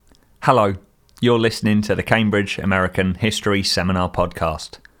Hello, you're listening to the Cambridge American History Seminar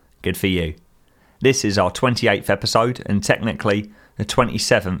Podcast. Good for you. This is our 28th episode and technically the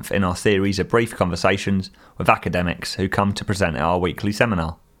 27th in our series of brief conversations with academics who come to present at our weekly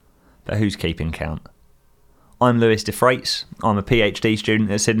seminar. But who's keeping count? I'm Lewis de Freites, I'm a PhD student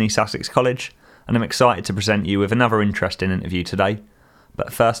at Sydney Sussex College and I'm excited to present you with another interesting interview today.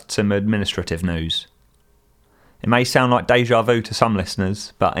 But first, some administrative news. It may sound like deja vu to some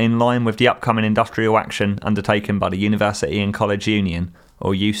listeners, but in line with the upcoming industrial action undertaken by the University and College Union,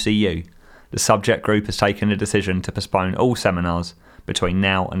 or UCU, the subject group has taken a decision to postpone all seminars between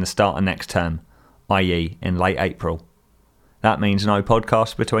now and the start of next term, i.e. in late April. That means no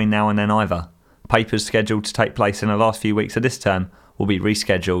podcast between now and then either. Papers scheduled to take place in the last few weeks of this term will be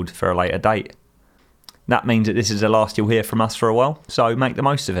rescheduled for a later date. That means that this is the last you'll hear from us for a while, so make the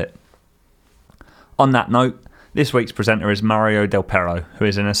most of it. On that note, this week's presenter is Mario Del Perro, who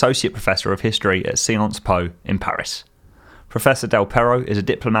is an Associate Professor of History at Sciences Po in Paris. Professor Del Perro is a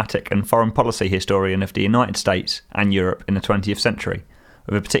diplomatic and foreign policy historian of the United States and Europe in the 20th century,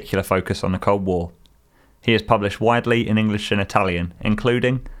 with a particular focus on the Cold War. He has published widely in English and Italian,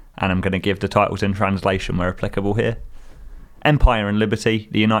 including, and I'm going to give the titles in translation where applicable here, Empire and Liberty,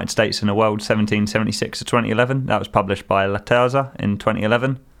 The United States and the World 1776 to 2011, that was published by La Terza in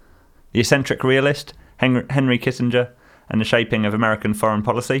 2011. The Eccentric Realist, Henry Kissinger and the Shaping of American Foreign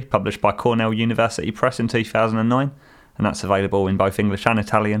Policy, published by Cornell University Press in 2009, and that's available in both English and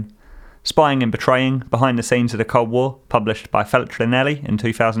Italian. Spying and Betraying, Behind the Scenes of the Cold War, published by Feltrinelli in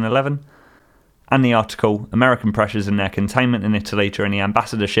 2011. And the article, American Pressures and Their Containment in Italy During the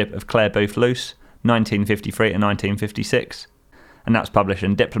Ambassadorship of Clare Boothe Luce, 1953 to 1956, and that's published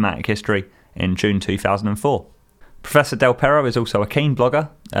in Diplomatic History in June 2004. Professor Del Perro is also a keen blogger,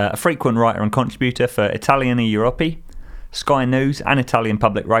 a frequent writer and contributor for Italiani Europe, Sky News and Italian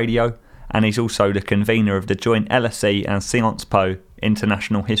Public Radio, and he's also the convener of the joint LSE and Sciences Po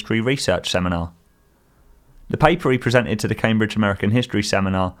International History Research Seminar. The paper he presented to the Cambridge American History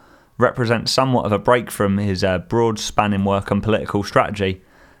Seminar represents somewhat of a break from his broad spanning work on political strategy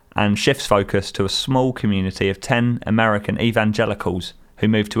and shifts focus to a small community of 10 American evangelicals who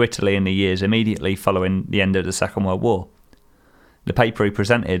moved to Italy in the years immediately following the end of the Second World War. The paper he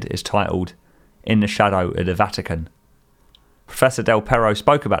presented is titled In the Shadow of the Vatican. Professor Del Perro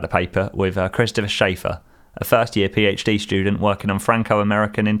spoke about the paper with Christopher Schaefer, a first-year PhD student working on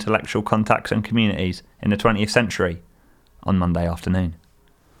Franco-American intellectual contacts and communities in the 20th century, on Monday afternoon.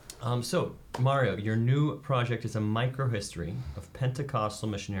 So, Mario, your new project is a microhistory of Pentecostal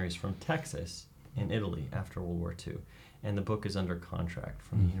missionaries from Texas in Italy after World War II, and the book is under contract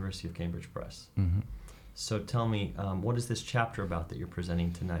from the University of Cambridge Press. Mm-hmm. So tell me, what is this chapter about that you're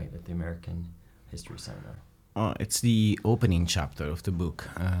presenting tonight at the American History Seminar? It's the opening chapter of the book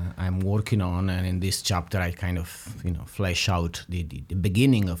I'm working on, and in this chapter I kind of, flesh out the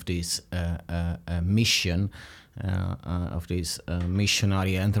beginning of this mission, of this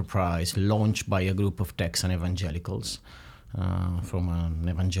missionary enterprise launched by a group of Texan evangelicals from an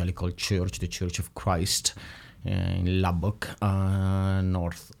evangelical church, the Church of Christ, in Lubbock,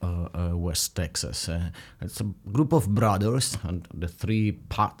 West Texas. It's a group of brothers, and the three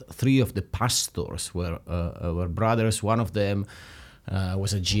of the pastors were brothers. One of them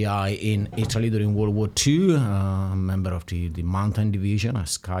was a GI in Italy during World War II, a member of the Mountain Division, a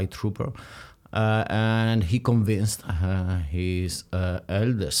sky trooper. And he convinced his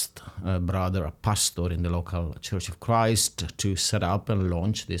eldest brother, a pastor in the local Church of Christ, to set up and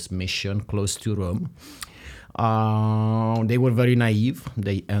launch this mission close to Rome. They were very naive.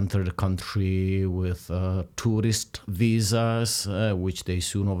 They entered the country with tourist visas, which they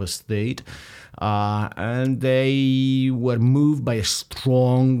soon overstayed. And they were moved by a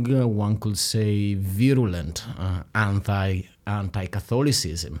strong, one could say virulent,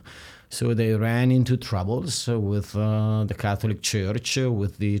 anti-Catholicism. So they ran into troubles with the Catholic Church,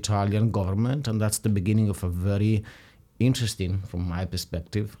 with the Italian government, and that's the beginning of a very interesting, from my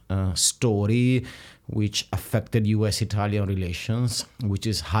perspective, story which affected U.S.-Italian relations, which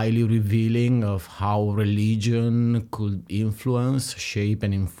is highly revealing of how religion could influence, shape,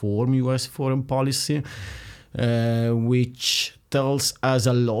 and inform U.S. foreign policy, which tells us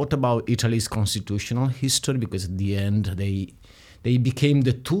a lot about Italy's constitutional history, because at the end they became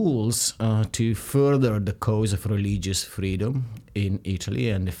the tools to further the cause of religious freedom in Italy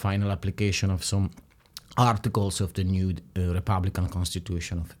and the final application of some articles of the new Republican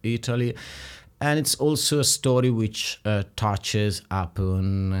Constitution of Italy. And it's also a story which touches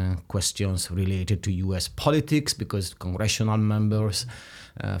upon questions related to U.S. politics, because congressional members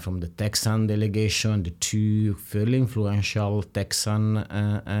from the Texan delegation, the two fairly influential Texan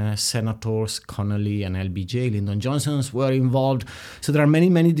senators, Connolly and LBJ, Lyndon Johnson, were involved. So there are many,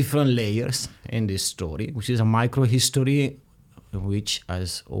 many different layers in this story, which is a microhistory, which,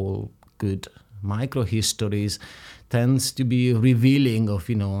 as all good microhistories, tends to be revealing of,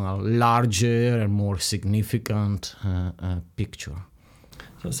 a larger and more significant picture.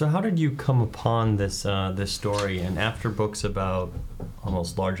 So how did you come upon this story? And after books about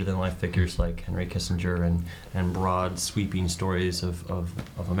almost larger-than-life figures like Henry Kissinger and broad, sweeping stories of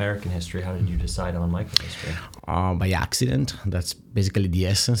American history, how did you decide on microhistory? By accident. That's basically the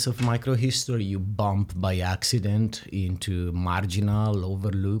essence of microhistory. You bump by accident into marginal,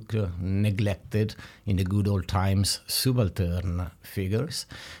 overlooked, neglected, in the good old times, subaltern figures,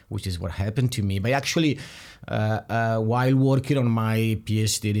 which is what happened to me. By actually, while working on my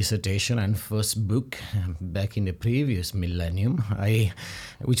PhD dissertation and first book back in the previous millennium,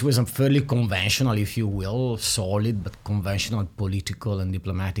 which was a fairly conventional, if you will, solid but conventional political and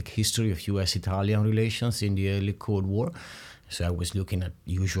diplomatic history of U.S.-Italian relations in the early Cold War. So I was looking at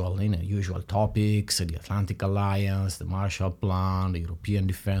usual topics, the Atlantic Alliance, the Marshall Plan, the European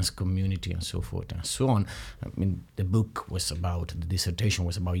Defense Community, and so forth and so on. I mean, the dissertation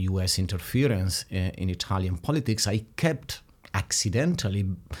was about U.S. interference in Italian politics. I kept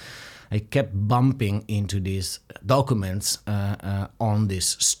bumping into these documents on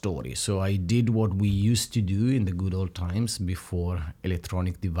this story. So I did what we used to do in the good old times before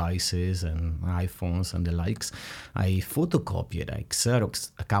electronic devices and iPhones and the likes. I photocopied, I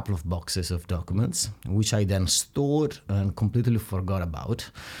Xeroxed a couple of boxes of documents, which I then stored and completely forgot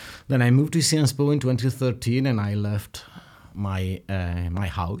about. Then I moved to Sciences Po in 2013, and I left my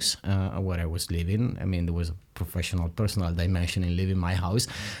house where I was living. I mean, there was a professional, personal dimension in leaving my house.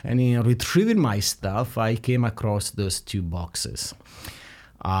 And in retrieving my stuff, I came across those two boxes.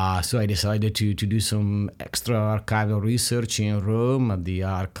 So I decided to do some extra archival research in Rome at the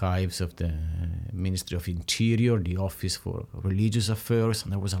archives of the Ministry of Interior, the Office for Religious Affairs,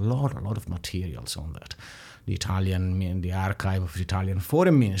 and there was a lot of materials on that. The archive of the Italian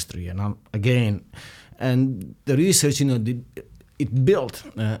Foreign Ministry, and the research, it built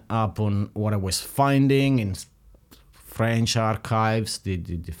upon what I was finding in French archives. The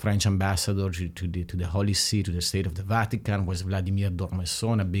French ambassador to the Holy See, to the State of the Vatican, was Vladimir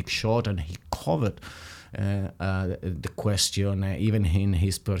d'Ormesson, a big shot, and he covered the question even in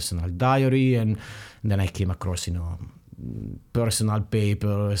his personal diary. And then I came across, personal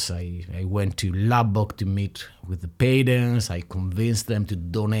papers. I went to Lubbock to meet with the Padens. I convinced them to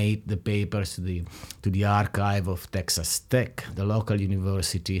donate the papers to the archive of Texas Tech, the local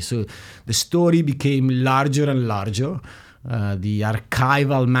university. So the story became larger and larger. The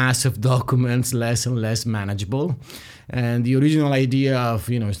archival mass of documents less and less manageable. And the original idea of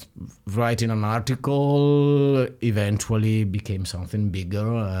writing an article eventually became something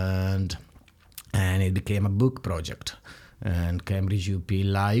bigger, and it became a book project. And Cambridge UP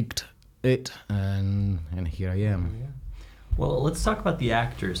liked it, and here I am. Yeah. Well, let's talk about the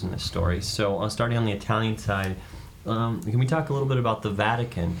actors in this story. So starting on the Italian side, can we talk a little bit about the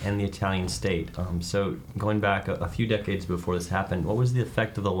Vatican and the Italian state? So going back a few decades before this happened, what was the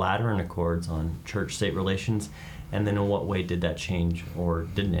effect of the Lateran Accords on church-state relations? And then in what way did that change, or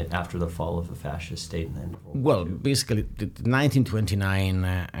didn't it, after the fall of the fascist state? And then well, basically, the 1929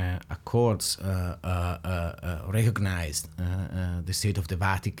 Accords recognized the state of the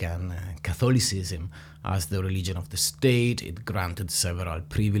Vatican, Catholicism, as the religion of the state. It granted several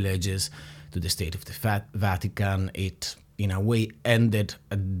privileges to the state of the Vatican. It, in a way, ended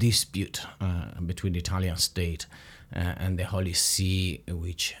a dispute between the Italian state and the Holy See,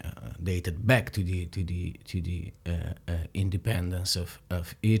 which dated back to the independence of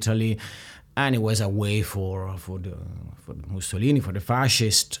Italy, and it was a way for Mussolini, for the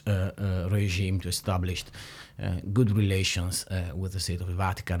fascist regime, to establish good relations with the state of the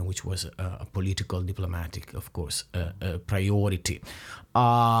Vatican, which was a political, diplomatic, of course, priority.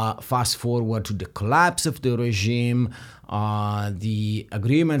 Fast forward to the collapse of the regime, the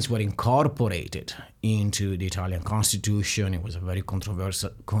agreements were incorporated into the Italian constitution. It was a very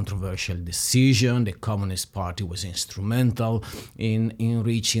controversial decision. The Communist Party was instrumental in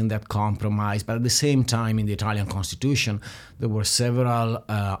reaching that compromise. But at the same time, in the Italian constitution, there were several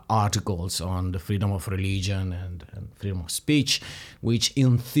articles on the freedom of religion expression and freedom of speech, which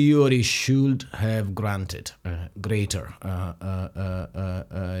in theory should have granted greater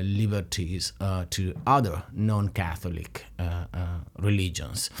liberties to other non-Catholic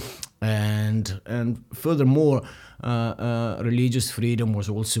religions. And furthermore, religious freedom was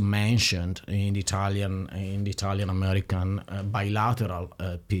also mentioned in the Italian-American bilateral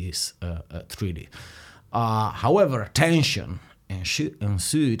peace treaty. However, tension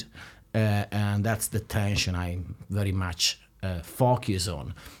ensued, and that's the tension I very much focus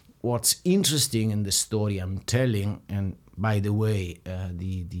on. What's interesting in the story I'm telling, and by the way,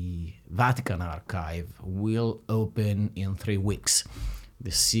 the Vatican archive will open in 3 weeks.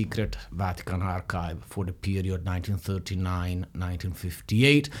 The secret Vatican archive for the period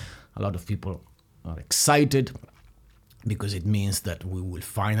 1939-1958. A lot of people are excited because it means that we will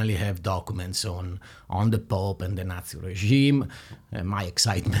finally have documents on the Pope and the Nazi regime. My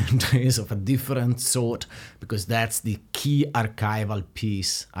excitement is of a different sort because that's the key archival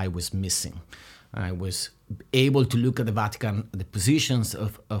piece I was missing. I was able to look at the Vatican, the positions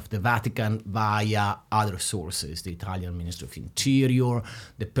of the Vatican via other sources, the Italian Minister of Interior,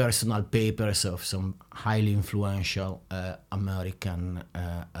 the personal papers of some highly influential American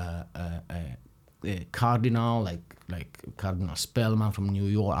cardinal, like Cardinal Spellman from New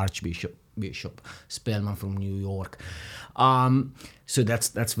York, Bishop Spellman from New York. So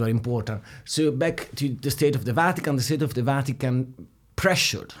that's very important. So back to the State of the Vatican. The State of the Vatican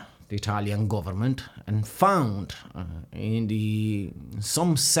pressured the Italian government and found in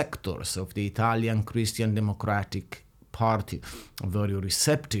some sectors of the Italian Christian Democratic Party a very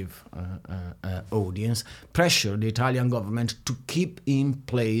receptive audience, pressured the Italian government to keep in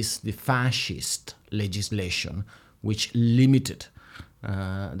place the fascist legislation which limited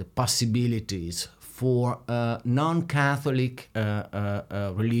the possibilities for non-Catholic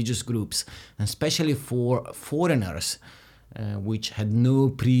religious groups, and especially for foreigners which had no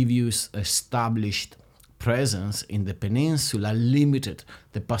previous established presence in the peninsula, limited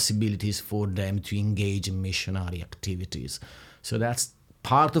the possibilities for them to engage in missionary activities. So that's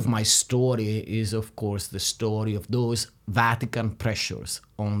part of my story, is of course the story of those Vatican pressures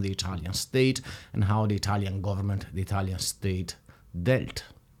on the Italian state and how the Italian government, the Italian state dealt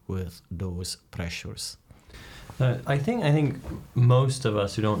with those pressures. I think most of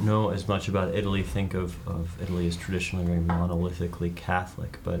us who don't know as much about Italy think of Italy as traditionally very monolithically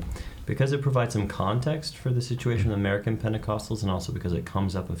Catholic, but because it provides some context for the situation of American Pentecostals, and also because it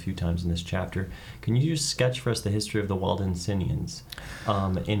comes up a few times in this chapter, can you just sketch for us the history of the Waldensians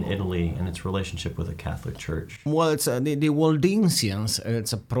in Italy and its relationship with the Catholic Church? Well, it's the Waldensians.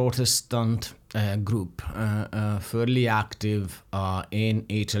 It's a Protestant group, fairly active in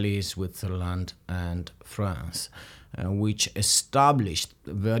Italy, Switzerland, and France, which established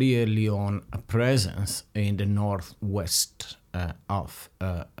very early on a presence in the northwest of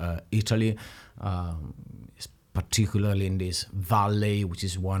Italy, particularly in this valley, which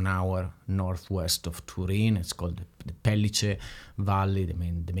is 1 hour northwest of Turin. It's called the Pellice Valley.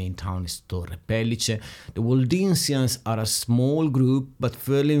 The main town is Torre Pellice. The Waldensians are a small group, but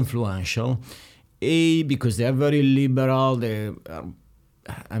fairly influential. Because they are very liberal. They are,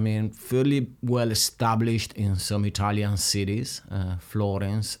 fairly well established in some Italian cities,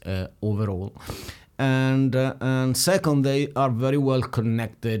 Florence overall. And second, they are very well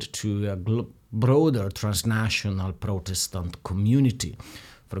connected to a broader transnational Protestant community.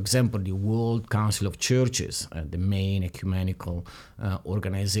 For example, the World Council of Churches, the main ecumenical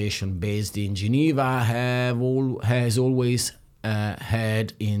organization based in Geneva, has always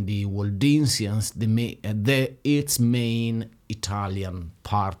had in the Waldensians its main Italian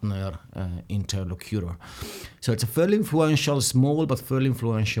partner, interlocutor. So it's a fairly influential, small but fairly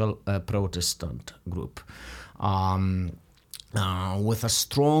influential Protestant group with a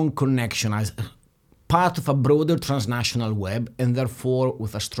strong connection as part of a broader transnational web, and therefore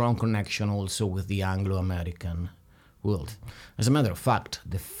with a strong connection also with the Anglo-American world. As a matter of fact,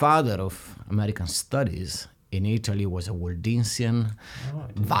 the father of American studies in Italy was a Waldensian,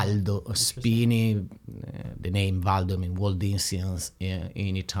 Valdo Spini. The name Valdo means Waldensians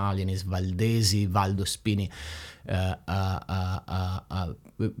in Italian is Valdesi. Valdo Spini,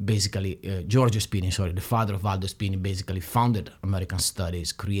 basically Giorgio Spini, the father of Valdo Spini, basically founded American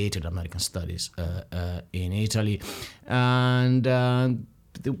Studies, created American Studies in Italy. And the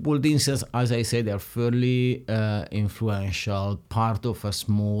Waldensians, as I said, they are fairly influential, part of a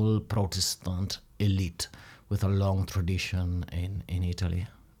small Protestant elite with a long tradition in Italy.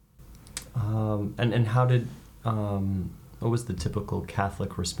 And how did, what was the typical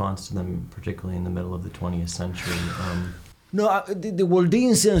Catholic response to them, particularly in the middle of the 20th century? No, the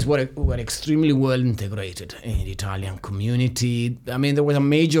Waldensians were extremely well integrated in the Italian community. I mean, there was a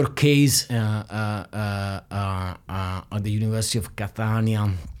major case at the University of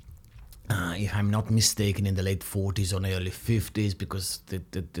Catania, if I'm not mistaken, in the late 40s or early 50s, because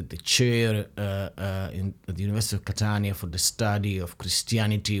the chair at the University of Catania for the study of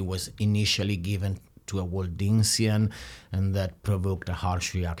Christianity was initially given to a Waldensian, and that provoked a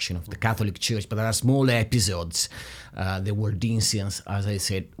harsh reaction of the Catholic Church. But there are small episodes. The Waldensians, as I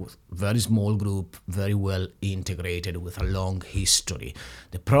said, was a very small group, very well integrated with a long history.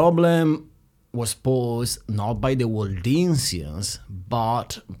 The problem was posed not by the Waldensians,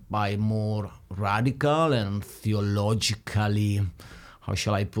 but by more radical and theologically, how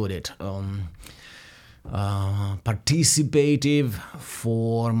shall I put it, participative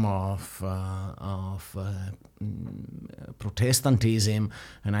form of Protestantism,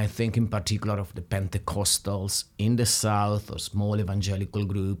 and I think in particular of the Pentecostals in the South, or small evangelical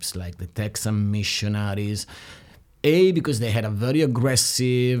groups like the Texan missionaries. Because they had a very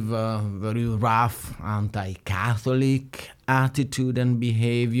aggressive, very rough anti-Catholic attitude and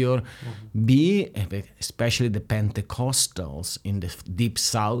behavior. B, especially the Pentecostals in the deep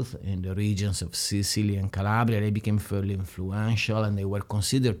south, in the regions of Sicily and Calabria, they became fairly influential, and they were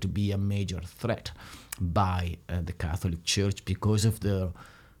considered to be a major threat by the Catholic Church because of their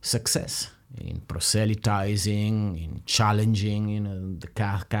success in proselytizing, in challenging, the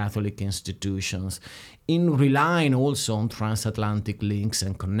Catholic institutions, in relying also on transatlantic links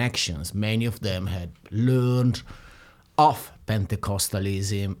and connections. Many of them had learned of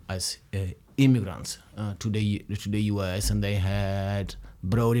Pentecostalism as immigrants to the US, and they had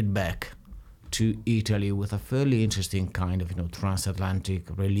brought it back to Italy with a fairly interesting kind of transatlantic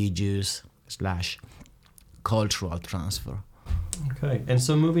religious / cultural transfer. Okay, and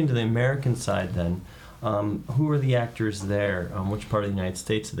so moving to the American side then, who were the actors there? Which part of the United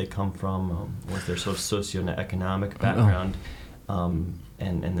States did they come from? Was their sort of socioeconomic background and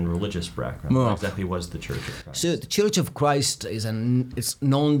then religious background? What exactly was the Church of Christ? So the Church of Christ it's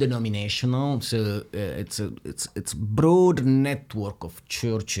non-denominational. So it's a broad network of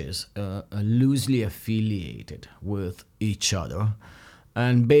churches loosely affiliated with each other,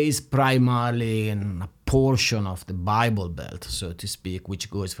 and based primarily in a portion of the Bible Belt, so to speak, which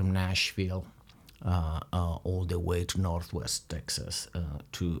goes from Nashville all the way to Northwest Texas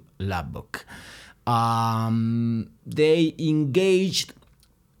to Lubbock. They engaged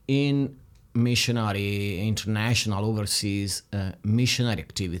in international, overseas missionary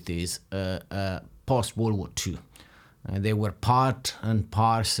activities post-World War II. They were part and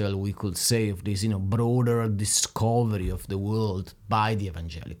parcel, we could say, of this broader discovery of the world by the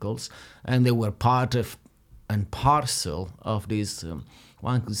evangelicals, and they were part of and parcel of this,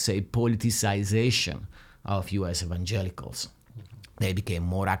 one could say, politicization of U.S. evangelicals. They became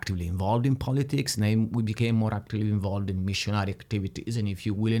more actively involved in politics, and we became more actively involved in missionary activities, and if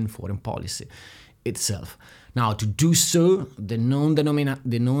you will, in foreign policy itself. Now, to do so, the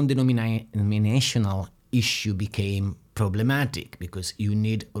non-denominational issue became problematic because you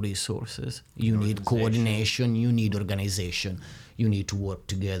need resources, you need coordination, you need organization, you need to work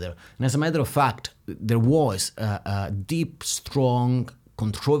together. And as a matter of fact, there was a deep, strong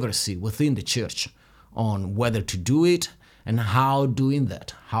controversy within the church on whether to do it and how doing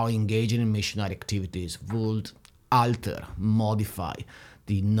that, how engaging in missionary activities would alter, modify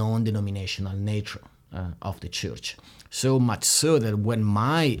the non-denominational nature of the church. So much so that when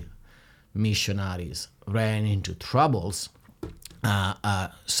my missionaries ran into troubles,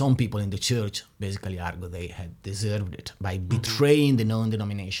 some people in the church basically argued they had deserved it by betraying the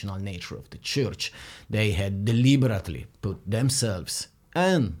non-denominational nature of the church. They had deliberately put themselves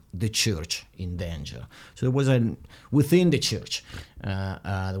and the church in danger. So there was within the church,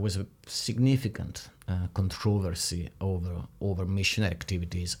 there was a significant controversy over missionary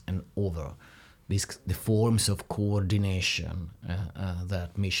activities and over the forms of coordination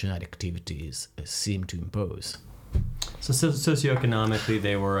that missionary activities seem to impose. So socioeconomically,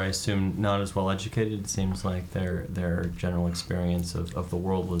 they were, I assume, not as well educated. It seems like their general experience of the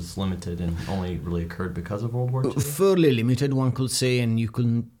world was limited and only really occurred because of World War II? Fairly limited, one could say, and you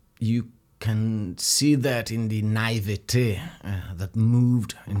can see that in the naivete that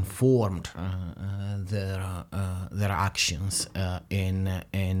informed their actions in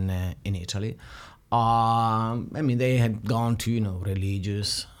Italy. They had gone to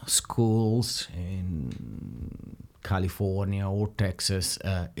religious schools in California or Texas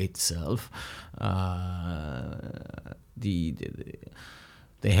itself. They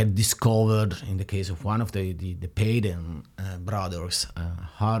had discovered, in the case of one of the Payden brothers,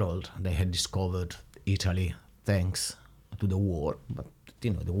 Harold, they had discovered Italy thanks to the war, but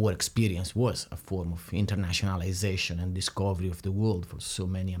the war experience was a form of internationalization and discovery of the world for so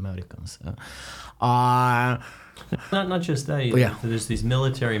many Americans. Not just that. Yeah. There's these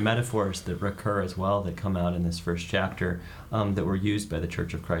military metaphors that recur as well that come out in this first chapter that were used by the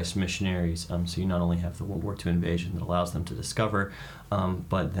Church of Christ missionaries. So you not only have the World War II invasion that allows them to discover,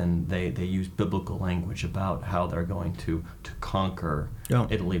 but then they use biblical language about how they're going to conquer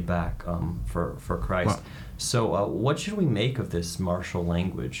Italy back for Christ. Well, so what should we make of this martial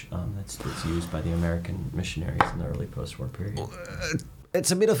language that's used by the American missionaries in the early post-war period?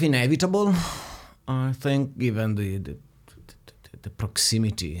 It's a bit of inevitable, I think, given the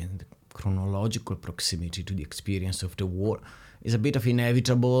proximity and the chronological proximity to the experience of the war. It's a bit of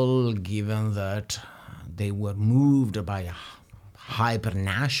inevitable given that they were moved by a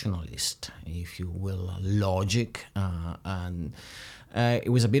hyper-nationalist, if you will, logic, and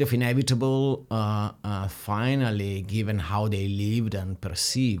it was a bit of inevitable, finally, given how they lived and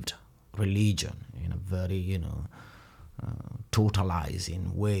perceived religion in a very,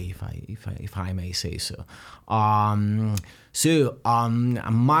 totalizing way, if I may say so. A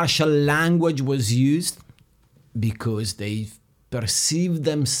martial language was used because they perceived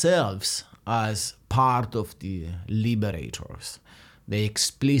themselves as part of the liberators. They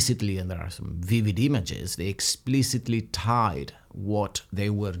explicitly, and there are some vivid images, they explicitly tied what they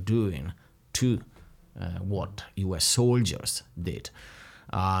were doing to what US soldiers did.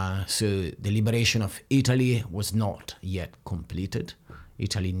 So the liberation of Italy was not yet completed.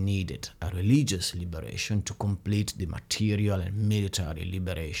 Italy needed a religious liberation to complete the material and military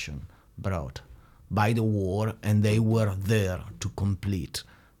liberation brought by the war, and they were there to complete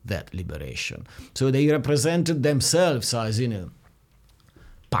that liberation. So they represented themselves as,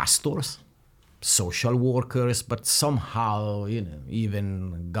 pastors, social workers, but somehow,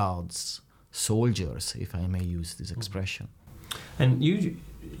 even God's soldiers, if I may use this expression. And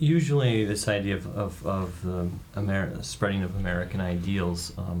usually this idea of the spreading of American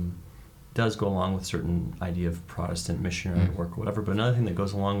ideals does go along with certain idea of Protestant missionary work or whatever, but another thing that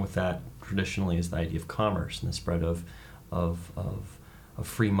goes along with that traditionally is the idea of commerce and the spread of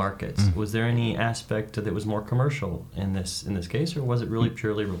free markets. Was there any aspect that was more commercial in this case, or was it really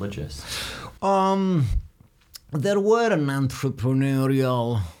purely religious? There were an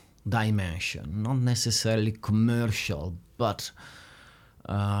entrepreneurial dimension, not necessarily commercial, but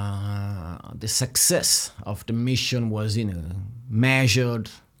the success of the mission was, measured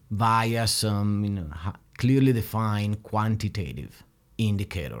via some, clearly defined quantitative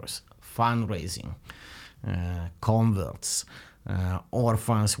indicators: fundraising, converts,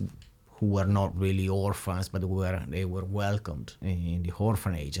 orphans who were not really orphans, but they were welcomed in the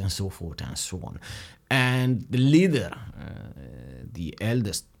orphanage, and so forth and so on. And the leader, the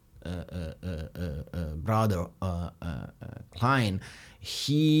eldest brother, Klein,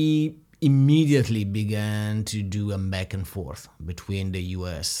 he immediately began to do a back and forth between the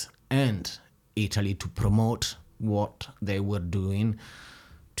US and Italy to promote what they were doing,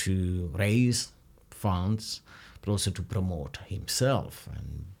 to raise funds, but also to promote himself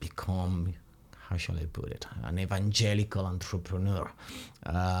and become, how shall I put it, an evangelical entrepreneur.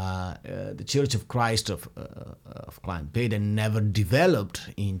 The Church of Christ of Klein Peden never developed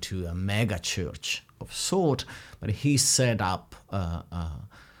into a mega church of sort, but he set up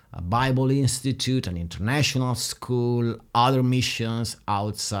a Bible Institute, an international school, other missions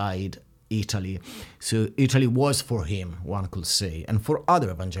outside Italy. So Italy was for him, one could say, and for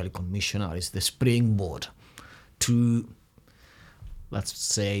other evangelical missionaries, the springboard to, let's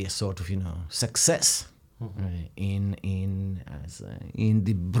say, a sort of, success in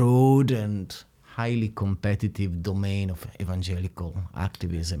the broad and highly competitive domain of evangelical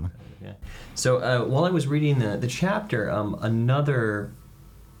activism. Yeah. So while I was reading the chapter, another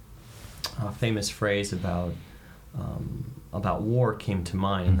famous phrase about war came to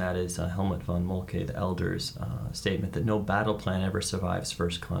mind, and that is Helmut von Moltke, the elder's statement that no battle plan ever survives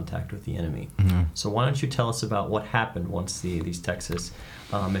first contact with the enemy. So why don't you tell us about what happened once these Texas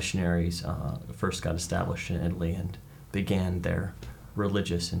missionaries first got established in Italy and began their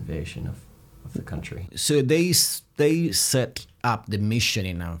religious invasion of the country? So they set up the mission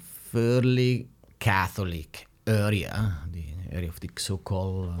in a fairly Catholic area, the area of the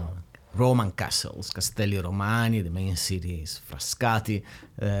so-called Roman castles, Castelli Romani. The main city is Frascati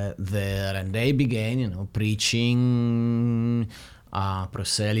there, and they began, preaching,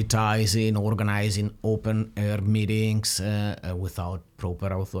 proselytizing, organizing open-air meetings without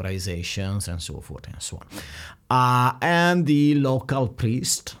proper authorizations, and so forth and so on. And the local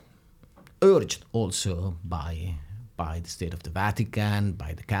priest, urged also by the state of the Vatican,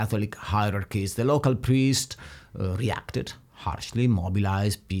 by the Catholic hierarchies, the local priest reacted harshly,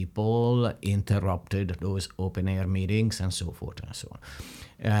 mobilized people, interrupted those open-air meetings, and so forth and so on.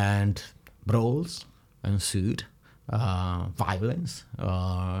 And brawls ensued, violence.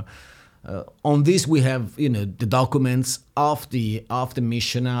 On this, we have, the documents of the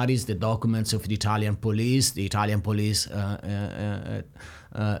missionaries, the documents of the Italian police. The Italian police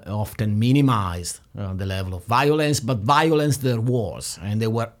often minimized the level of violence, but violence there was, and they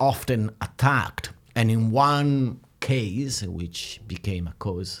were often attacked. And in one case, which became a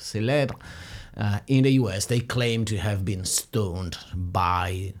cause célèbre, in the US, they claim to have been stoned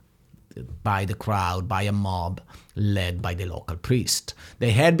by the crowd, by a mob led by the local priest.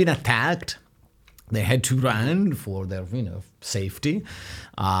 They had been attacked. They had to run for their, safety,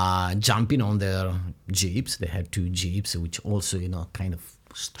 jumping on their jeeps. They had 2 jeeps, which also, kind of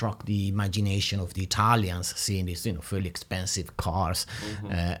struck the imagination of the Italians, seeing these, fairly expensive cars.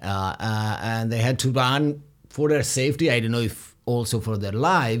 And they had to run for their safety. I don't know if also for their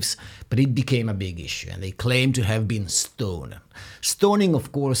lives, but it became a big issue, and they claim to have been stoned. Stoning,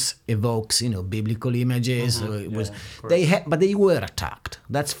 of course, evokes, biblical images. But they were attacked.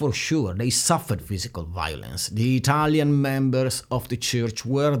 That's for sure. They suffered physical violence. The Italian members of the church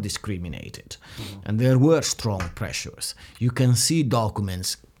were discriminated, and there were strong pressures. You can see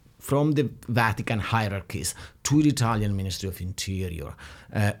documents from the Vatican hierarchies to the Italian Ministry of Interior,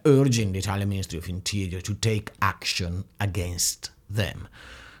 urging the Italian Ministry of Interior to take action against them.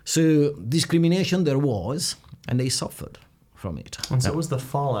 So discrimination there was, and they suffered from it. And so what was the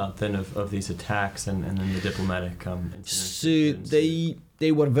fallout then of these attacks and then the diplomatic incidents? So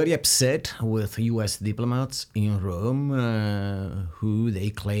they were very upset with US diplomats in Rome, who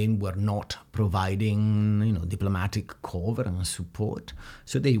they claimed were not providing, diplomatic cover and support.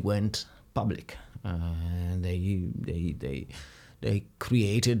 So they went public. They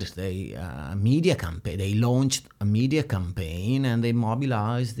created a media campaign. They launched a media campaign, and they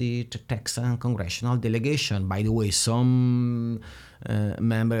mobilized the Texan congressional delegation. By the way, some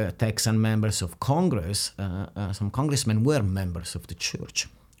Texan members of Congress, some congressmen were members of the Church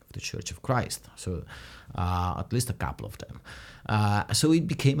of Christ. So at least a couple of them. So it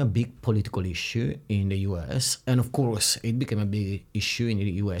became a big political issue in the US, and of course it became a big issue in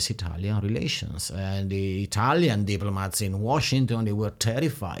the US-Italian relations. And the Italian diplomats in Washington, they were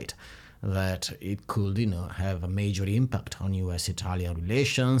terrified that it could, have a major impact on US-Italian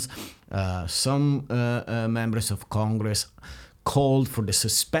relations. Some members of Congress called for the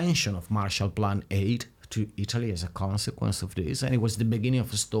suspension of Marshall Plan aid to Italy as a consequence of this, and it was the beginning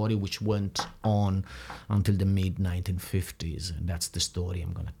of a story which went on until the mid-1950s, and that's the story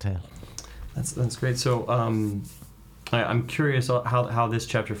I'm going to tell. That's great. So I'm curious how this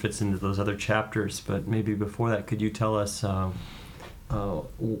chapter fits into those other chapters, but maybe before that, could you tell us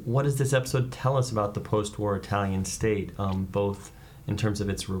what does this episode tell us about the post-war Italian state, both in terms of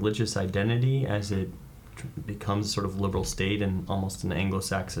its religious identity as it becomes sort of liberal state and almost an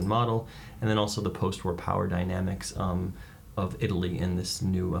Anglo-Saxon model, and then also the post-war power dynamics of Italy in this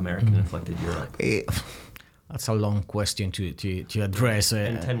new American-inflected Europe? That's a long question to address.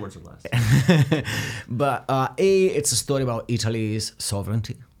 In 10 words or less. But it's a story about Italy's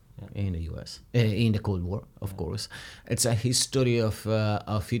sovereignty in the U.S., in the Cold War, of course. It's a history of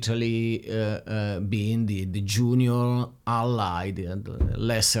Italy being the junior ally, the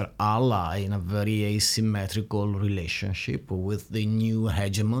lesser ally in a very asymmetrical relationship with the new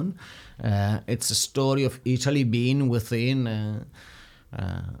hegemon. It's a story of Italy being within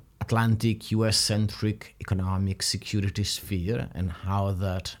Atlantic, US-centric economic security sphere and how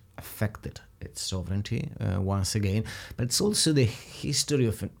that affected its sovereignty once again. But it's also the history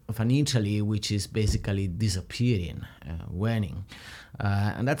of an Italy which is basically disappearing, waning.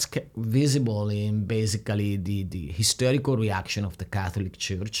 And that's visible in basically the historical reaction of the Catholic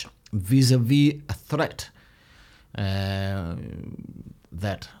Church vis-a-vis a threat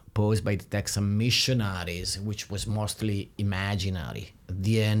that posed by the Texan missionaries, which was mostly imaginary. At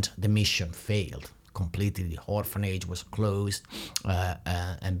the end, the mission failed completely. The orphanage was closed,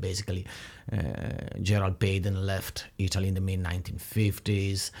 and basically Gerald Payden left Italy in the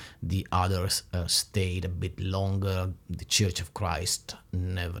mid-1950s. The others stayed a bit longer. The Church of Christ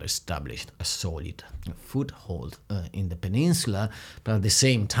never established a solid foothold in the peninsula, but at the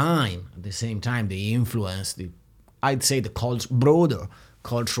same time, the influence, I'd say the broader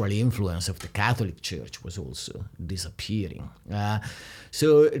cultural influence of the Catholic Church was also disappearing.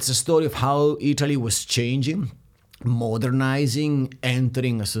 So it's a story of how Italy was changing, modernizing,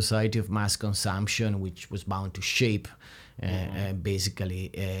 entering a society of mass consumption, which was bound to shape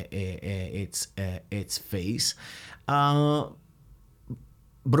basically its face.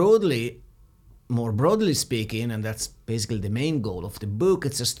 Broadly, more broadly speaking, and that's basically the main goal of the book,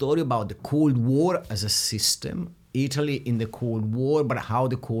 it's a story about the Cold War as a system, Italy in the Cold War, but how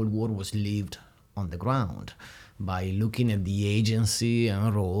the Cold War was lived on the ground by looking at the agency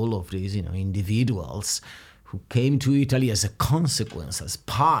and role of these, individuals who came to Italy as a consequence, as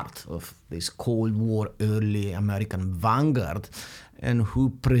part of this Cold War early American vanguard, and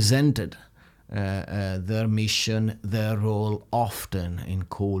who presented their mission, their role, often in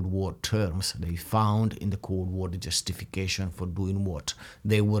Cold War terms. They found in the Cold War the justification for doing what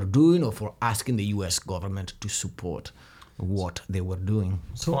they were doing, or for asking the US government to support what they were doing.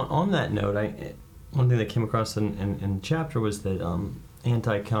 So on that note, one thing that came across in the chapter was that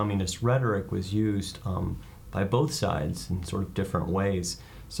anti-communist rhetoric was used by both sides in sort of different ways.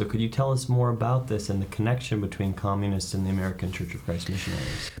 So could you tell us more about this and the connection between communists and the American Church of Christ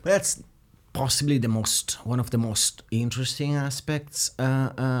missionaries? That's possibly one of the most interesting aspects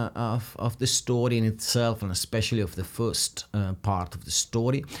of the story in itself, and especially of the first part of the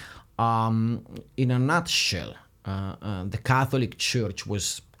story. In a nutshell, the Catholic Church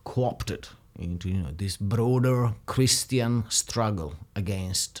was co-opted into this broader Christian struggle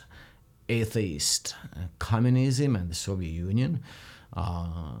against atheist communism and the Soviet Union.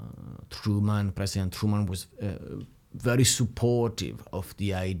 President Truman was very supportive of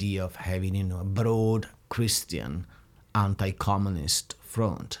the idea of having a broad Christian anti-communist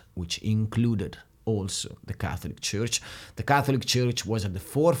front, which included also the Catholic Church. The Catholic Church was at the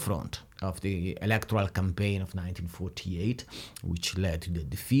forefront of the electoral campaign of 1948, which led to the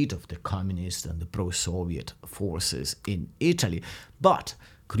defeat of the communist and the pro-Soviet forces in Italy. But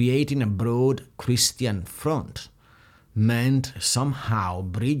creating a broad Christian front meant somehow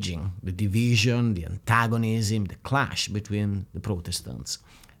bridging the division, the antagonism, the clash between the Protestants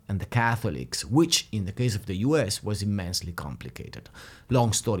and the Catholics, which in the case of the US was immensely complicated.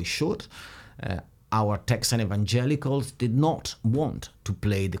 Long story short, our Texan evangelicals did not want to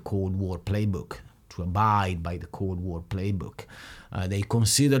play the Cold War playbook, to abide by the Cold War playbook. They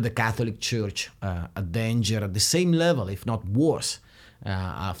considered the Catholic Church a danger at the same level, if not worse,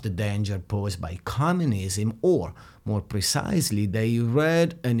 of the danger posed by communism, or more precisely, they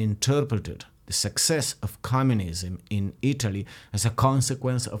read and interpreted the success of communism in Italy as a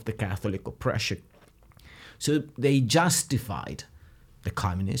consequence of the Catholic oppression. So they justified the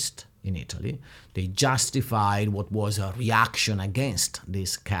communists in Italy. They justified what was a reaction against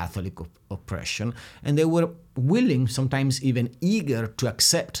this Catholic oppression, and they were willing, sometimes even eager, to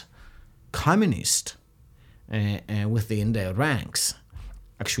accept communists within their ranks.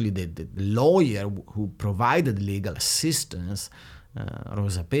 Actually, the lawyer who provided legal assistance,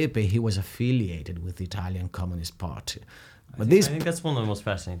 Rosa Pepe, he was affiliated with the Italian Communist Party. But I think that's one of the most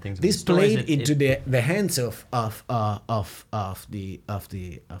fascinating things. This played into the hands of the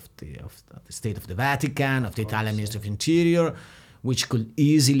state of the Vatican, of the Italian Ministry of Interior, which could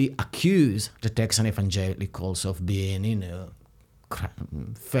easily accuse the Texan evangelicals of being,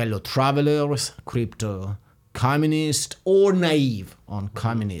 fellow travelers, crypto-communist, or naive on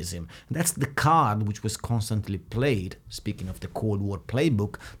communism. That's the card which was constantly played. Speaking of the Cold War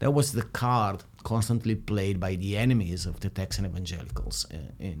playbook, that was the card constantly played by the enemies of the Texan evangelicals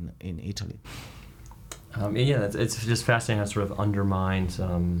in Italy. It's just fascinating how it sort of undermines,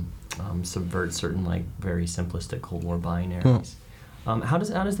 subverts certain very simplistic Cold War binaries. How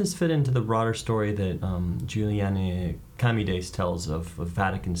does this fit into the broader story that Giuliani Camides tells of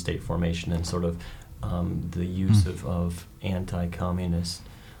Vatican state formation and sort of the use of anti-communist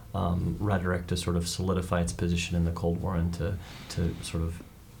rhetoric to sort of solidify its position in the Cold War and to sort of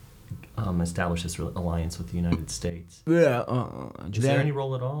establish this alliance with the United States? Yeah, is there any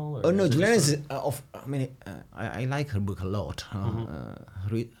role at all? No, Giuliani is. I like her book a lot.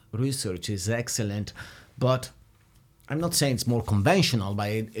 Research is excellent, but I'm not saying it's more conventional, but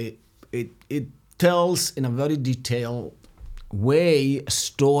it tells in a very detailed way a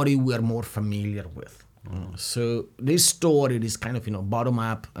story we are more familiar with. So this story, this kind of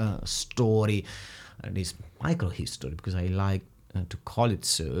bottom-up story, this micro-history, because I like to call it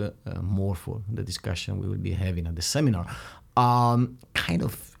so, more for the discussion we will be having at the seminar,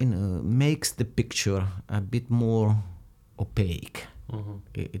 makes the picture a bit more opaque.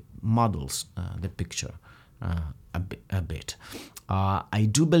 It models the picture a bit. I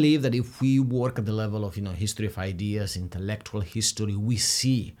do believe that if we work at the level of history of ideas, intellectual history, we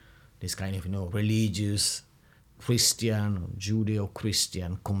see this kind of religious, Christian,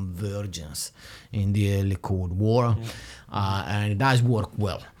 Judeo-Christian convergence in the early Cold War, and it does work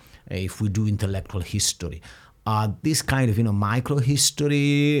well if we do intellectual history. This kind of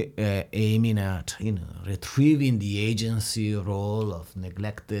micro-history aiming at retrieving the agency role of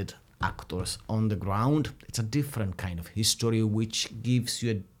neglected actors on the ground. It's a different kind of history which gives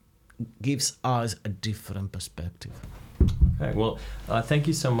us a different perspective. Okay, well, thank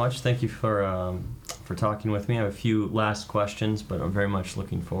you so much. Thank you for talking with me. I have a few last questions, but I'm very much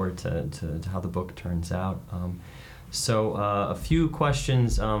looking forward to how the book turns out. So a few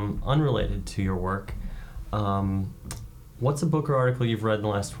questions unrelated to your work. What's a book or article you've read in the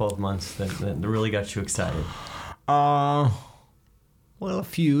last 12 months that really got you excited? Well, a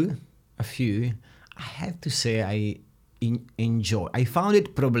few. I have to say I enjoy. I found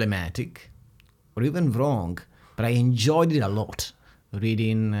it problematic or even wrong, but I enjoyed it a lot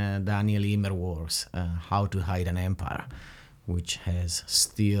reading Daniel Immerwahr's How to Hide an Empire, which has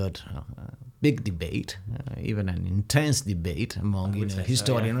stirred a big debate, even an intense debate among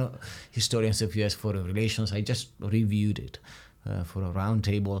historians of U.S. foreign relations. I just reviewed it for a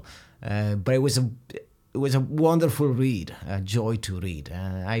roundtable, but it was a wonderful read, a joy to read.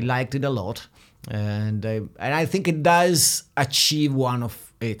 I liked it a lot, and I think it does achieve one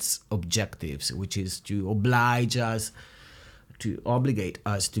of its objectives, which is to obligate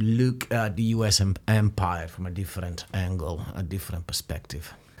us to look at the U.S. empire from a different angle, a different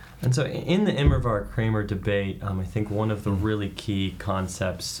perspective. And so in the Immerwahr-Kramer debate, I think one of the really key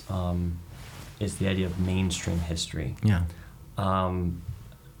concepts is the idea of mainstream history. Yeah.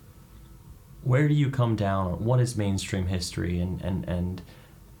 Where do you come down on what is mainstream history and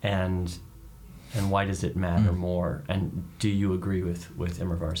why does it matter more? And do you agree with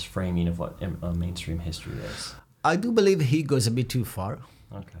Immerwahr's framing of what mainstream history is? I do believe he goes a bit too far.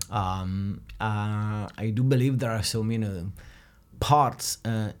 Okay. I do believe there are some, parts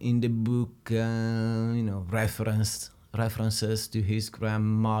in the book, references to his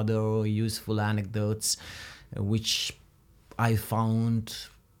grandmother, useful anecdotes, which I found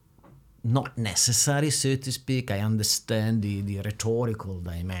not necessary, so to speak. I understand the rhetorical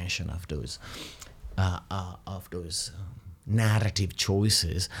dimension of those narrative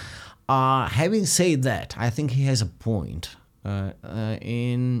choices. Having said that, I think he has a point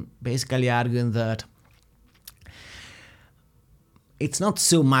in basically arguing that it's not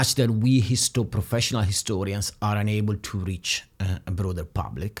so much that we professional historians are unable to reach a broader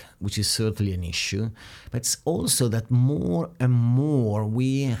public, which is certainly an issue, but it's also that more and more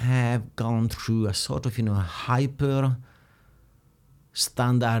we have gone through a sort of hyper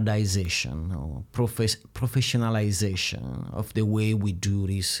standardization or professionalization of the way we do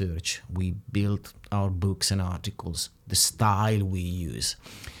research. We build our books and articles, the style we use,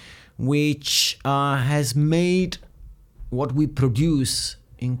 which has made what we produce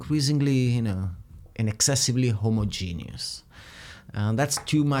increasingly, and excessively homogeneous. That's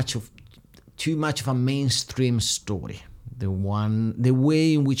too much of a mainstream story. The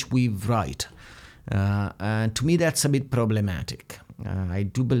way in which we write, and to me that's a bit problematic. I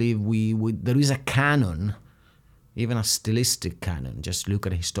do believe there is a canon, even a stylistic canon. Just look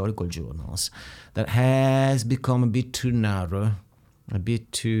at historical journals that has become a bit too narrow, a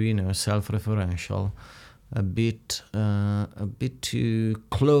bit too self-referential, a bit too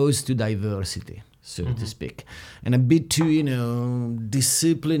close to diversity, so to speak, and a bit too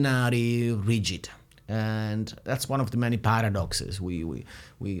disciplinary, rigid. And that's one of the many paradoxes. We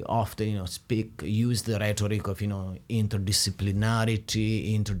often use the rhetoric of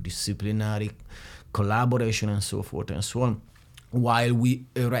interdisciplinary collaboration and so forth and so on, while we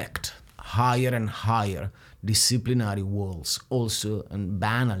erect higher and higher disciplinary walls, also and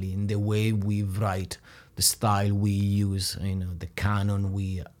banally in the way we write, the style we use, the canon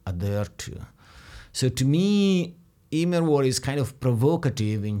we adhere to. So to me, Immerwahr is kind of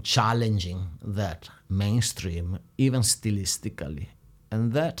provocative in challenging that mainstream, even stylistically,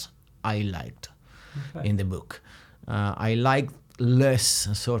 and that I liked in the book. I liked less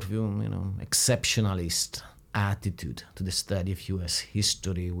a sort of exceptionalist attitude to the study of U.S.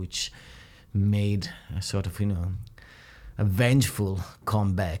 history, which made a sort of a vengeful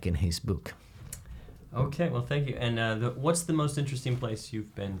comeback in his book. Okay, well, thank you. And what's the most interesting place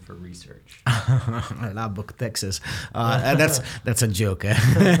you've been for research? Lubbock, Texas. That's a joke. It's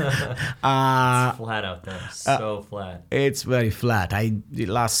flat out there. So flat. It's very flat.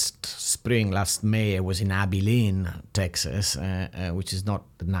 Last May, I was in Abilene, Texas, which is not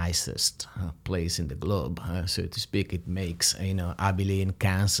the nicest place in the globe, so to speak. It makes Abilene,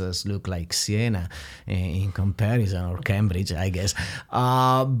 Kansas look like Siena in comparison, or Cambridge, I guess.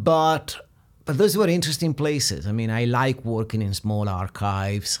 But But those were interesting places. I mean, I like working in small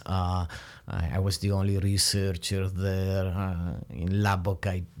archives. I was the only researcher there. In Lubbock,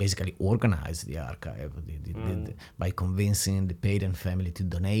 I basically organized the archive by convincing the Payton family to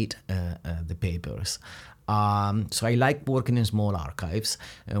donate the papers. So I like working in small archives.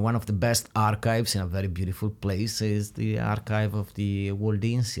 One of the best archives in a very beautiful place is the archive of the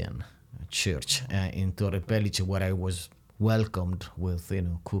Waldensian Church in Torre Pellice, where I was welcomed with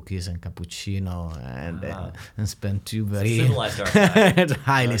cookies and cappuccino and spent two very civilized archive.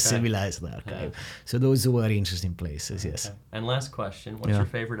 highly civilized archive. So those were interesting places. Yes. Okay. And last question: what's your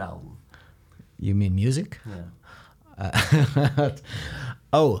favorite album? You mean music? Yeah.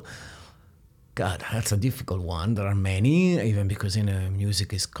 Oh, God, that's a difficult one. There are many, even because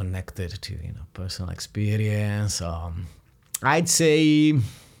music is connected to personal experience. I'd say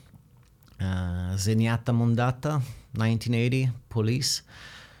Zenyatta Mondata, 1980, Police.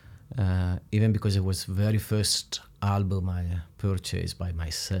 Even because it was very first album I purchased by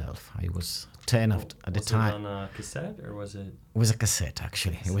myself. I was 10 at the time. Was it on a cassette or was it? It was a cassette,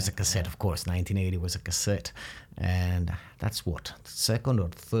 actually. It was a cassette, of course. 1980 was a cassette. And that's what? Second or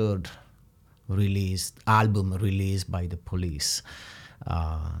third album released by the Police.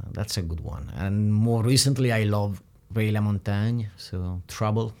 That's a good one. And more recently, I love Ray LaMontagne, so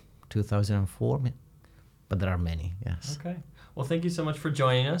Trouble, 2004. But there are many, yes. Okay. Well, thank you so much for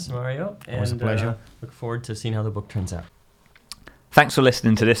joining us, Mario. It was a pleasure. Look forward to seeing how the book turns out. Thanks for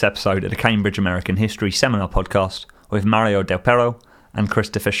listening to this episode of the Cambridge American History Seminar Podcast with Mario Del Perro and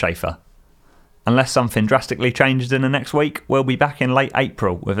Christopher Schaefer. Unless something drastically changes in the next week, we'll be back in late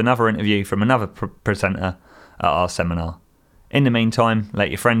April with another interview from another presenter at our seminar. In the meantime, let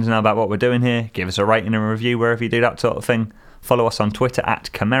your friends know about what we're doing here, give us a rating and a review wherever you do that sort of thing, follow us on Twitter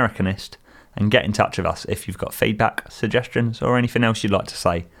 @Camericanist, and get in touch with us if you've got feedback, suggestions, or anything else you'd like to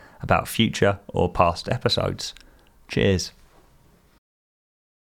say about future or past episodes. Cheers.